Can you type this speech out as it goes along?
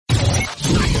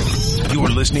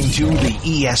listening to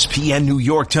the ESPN New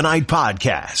York Tonight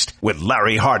podcast with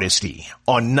Larry Hardesty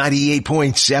on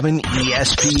 98.7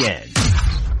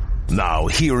 ESPN. Now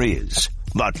here is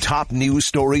the top news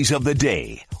stories of the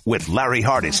day with Larry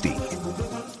Hardesty.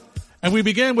 And we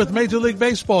begin with Major League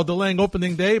Baseball delaying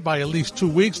opening day by at least 2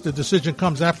 weeks. The decision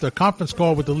comes after a conference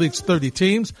call with the league's 30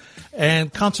 teams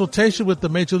and consultation with the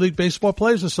Major League Baseball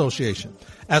Players Association.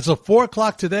 As of 4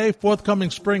 o'clock today, forthcoming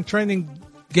spring training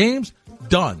games,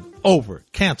 done, over,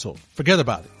 canceled, forget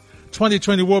about it.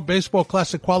 2020 World Baseball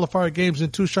Classic qualifier games in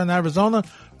Tucson, Arizona,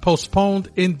 postponed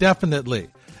indefinitely.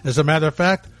 As a matter of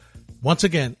fact, once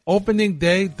again, opening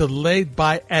day delayed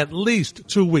by at least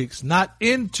 2 weeks. Not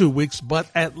in 2 weeks, but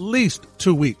at least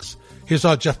 2 weeks. Here's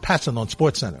our Jeff Passan on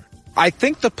SportsCenter. I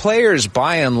think the players,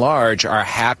 by and large, are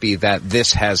happy that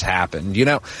this has happened. You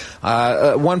know,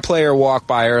 one player walked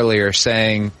by earlier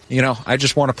saying, I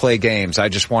just want to play games. I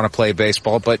just want to play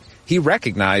baseball. But he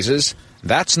recognizes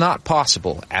that's not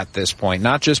possible at this point,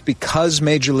 not just because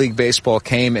Major League Baseball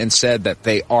came and said that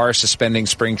they are suspending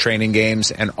spring training games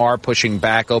and are pushing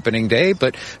back opening day,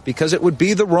 but because it would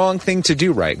be the wrong thing to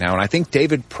do right now. And I think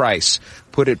David Price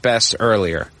put it best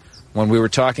earlier when we were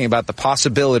talking about the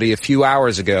possibility a few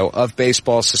hours ago of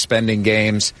baseball suspending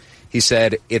games. He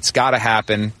said, it's got to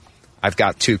happen. I've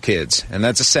got 2 kids. And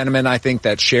that's a sentiment I think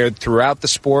that's shared throughout the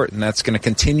sport, and that's going to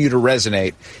continue to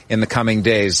resonate in the coming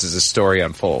days as the story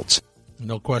unfolds.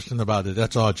 No question about it.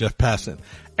 That's all Jeff Passan.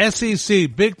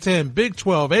 SEC, Big 10, Big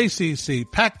 12,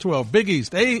 ACC, Pac-12, Big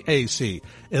East, AAC,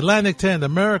 Atlantic 10,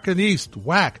 American East,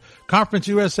 WAC, Conference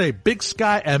USA, Big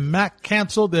Sky, and MAC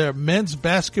canceled their men's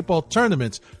basketball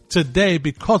tournaments today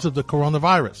because of the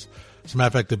coronavirus. As a matter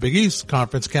of fact, the Big East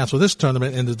Conference canceled this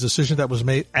tournament in the decision that was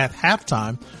made at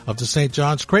halftime of the St.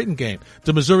 John's Creighton game.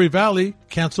 The Missouri Valley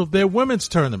canceled their women's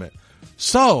tournament.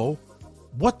 So,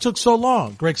 what took so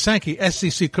long? Greg Sankey,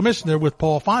 SEC Commissioner, with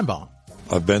Paul Feinbaum.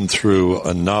 I've been through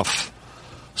enough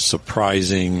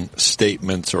surprising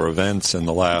statements or events in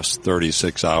the last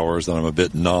 36 hours that I'm a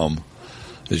bit numb,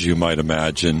 as you might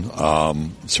imagine.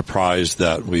 Surprised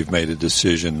that we've made a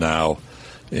decision now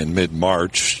in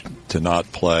mid-March to not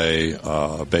play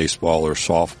a baseball or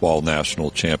softball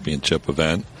national championship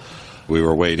event. We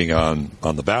were waiting on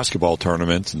the basketball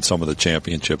tournaments and some of the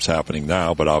championships happening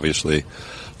now, but obviously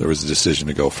there was a decision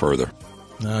to go further.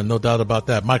 No doubt about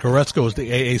that. Mike Oresco is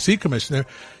the AAC commissioner.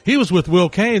 He was with Will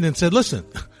Cain and said, listen,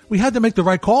 we had to make the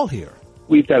right call here.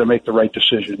 We've got to make the right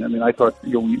decision. I mean, I thought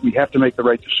we have to make the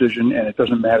right decision, and it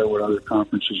doesn't matter what other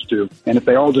conferences do. And if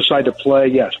they all decide to play,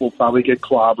 yes, we'll probably get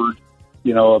clobbered,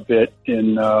 a bit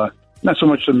in not so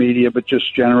much the media, but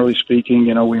just generally speaking,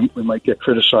 we might get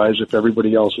criticized if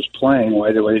everybody else is playing.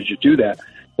 Why did you do that?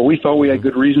 But we thought we had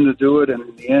good reason to do it, and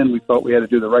in the end, we thought we had to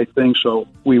do the right thing, so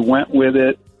we went with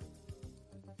it.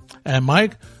 And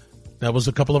Mike, that was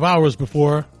a couple of hours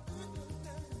before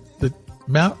the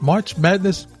March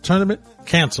Madness tournament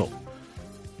canceled.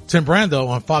 Tim Brando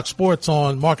on Fox Sports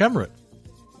on Mark Emmert.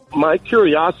 My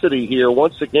curiosity here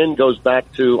once again goes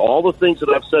back to all the things that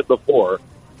I've said before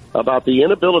about the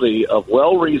inability of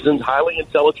well-reasoned, highly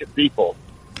intelligent people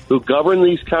who govern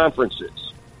these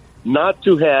conferences not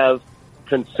to have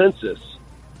consensus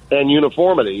and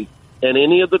uniformity in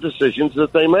any of the decisions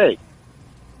that they make.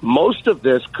 Most of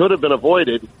this could have been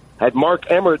avoided had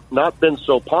Mark Emmert not been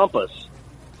so pompous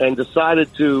and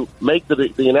decided to make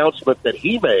the announcement that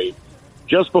he made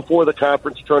just before the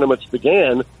conference tournaments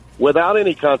began without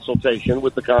any consultation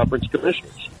with the conference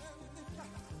commissioners.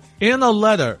 In a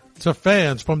letter to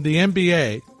fans from the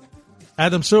NBA,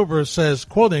 Adam Silver says,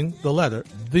 quoting the letter,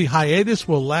 the hiatus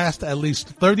will last at least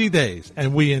 30 days,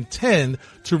 and we intend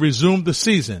to resume the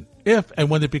season if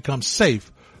and when it becomes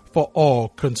safe for all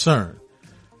concerned.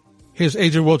 Here's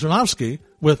Adrian Wojnarowski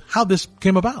with how this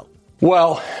came about.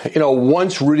 Well,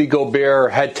 once Rudy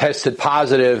Gobert had tested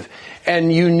positive,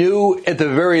 and you knew at the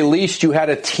very least you had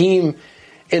a team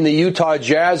in the Utah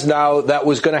Jazz now that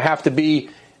was going to have to be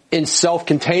in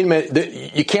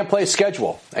self-containment. You can't play a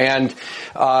schedule. And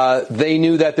they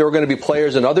knew that there were going to be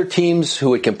players in other teams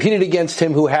who had competed against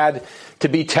him who had to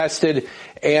be tested.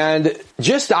 And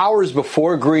just hours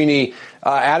before, Greeny,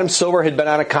 Adam Silver had been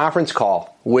on a conference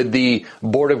call with the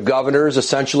Board of Governors,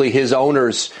 essentially his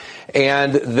owners,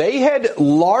 and they had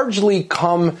largely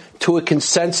come to a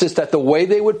consensus that the way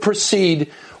they would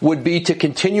proceed would be to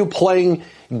continue playing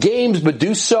games, but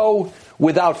do so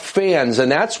without fans.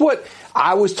 And that's what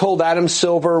I was told Adam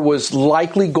Silver was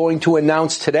likely going to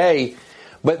announce today,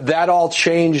 but that all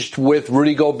changed with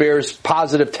Rudy Gobert's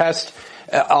positive test.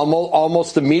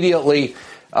 Almost immediately,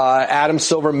 Adam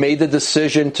Silver made the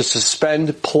decision to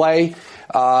suspend play,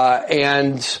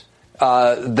 and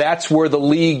that's where the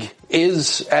league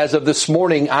is as of this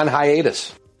morning, on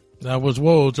hiatus. That was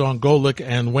Woj on Golick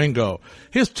and Wingo.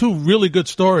 Here's two really good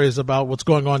stories about what's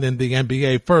going on in the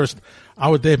NBA. First,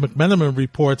 our Dave McMenamin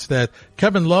reports that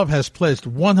Kevin Love has pledged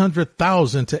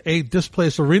 $100,000 to aid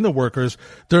displaced arena workers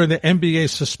during the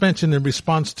NBA's suspension in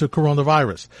response to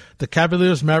coronavirus. The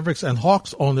Cavaliers, Mavericks, and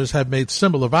Hawks owners have made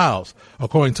similar vows.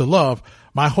 According to Love,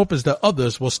 my hope is that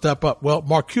others will step up. Well,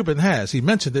 Mark Cuban has. He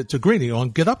mentioned it to Greeny on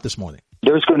Get Up this morning.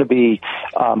 There's going to be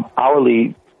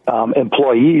hourly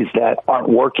employees that aren't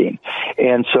working.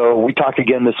 And so we talked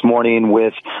again this morning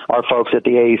with our folks at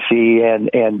the AAC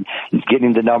and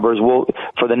getting the numbers.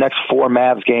 For the next 4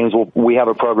 Mavs games, we have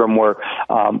a program where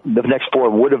the next 4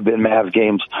 would have been Mavs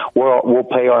games. We'll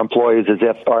pay our employees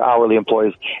our hourly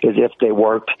employees as if they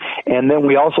worked. And then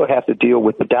we also have to deal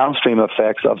with the downstream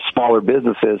effects of smaller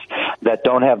businesses that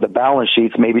don't have the balance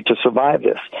sheets maybe to survive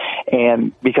this.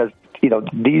 And because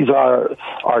these are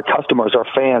our customers, our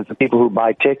fans, the people who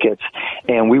buy tickets,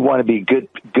 and we want to be good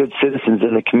citizens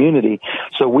in the community.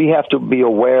 So we have to be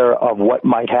aware of what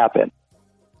might happen.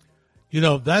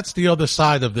 That's the other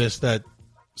side of this that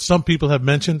some people have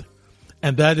mentioned,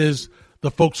 and that is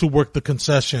the folks who work the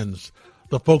concessions,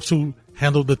 the folks who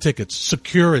handle the tickets,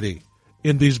 security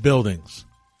in these buildings.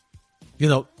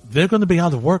 They're going to be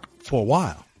out of work for a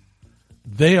while.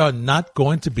 They are not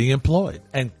going to be employed,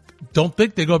 and don't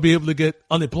think they're going to be able to get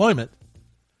unemployment.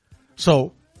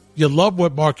 So you love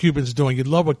what Mark Cuban's doing. You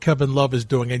love what Kevin Love is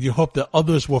doing, and you hope that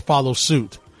others will follow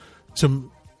suit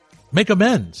to make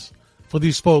amends for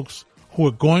these folks who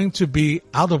are going to be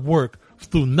out of work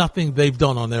through nothing they've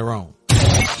done on their own.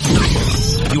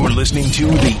 You're listening to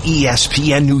the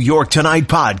ESPN New York Tonight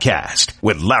podcast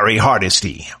with Larry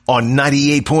Hardesty on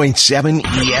 98.7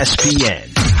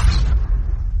 ESPN.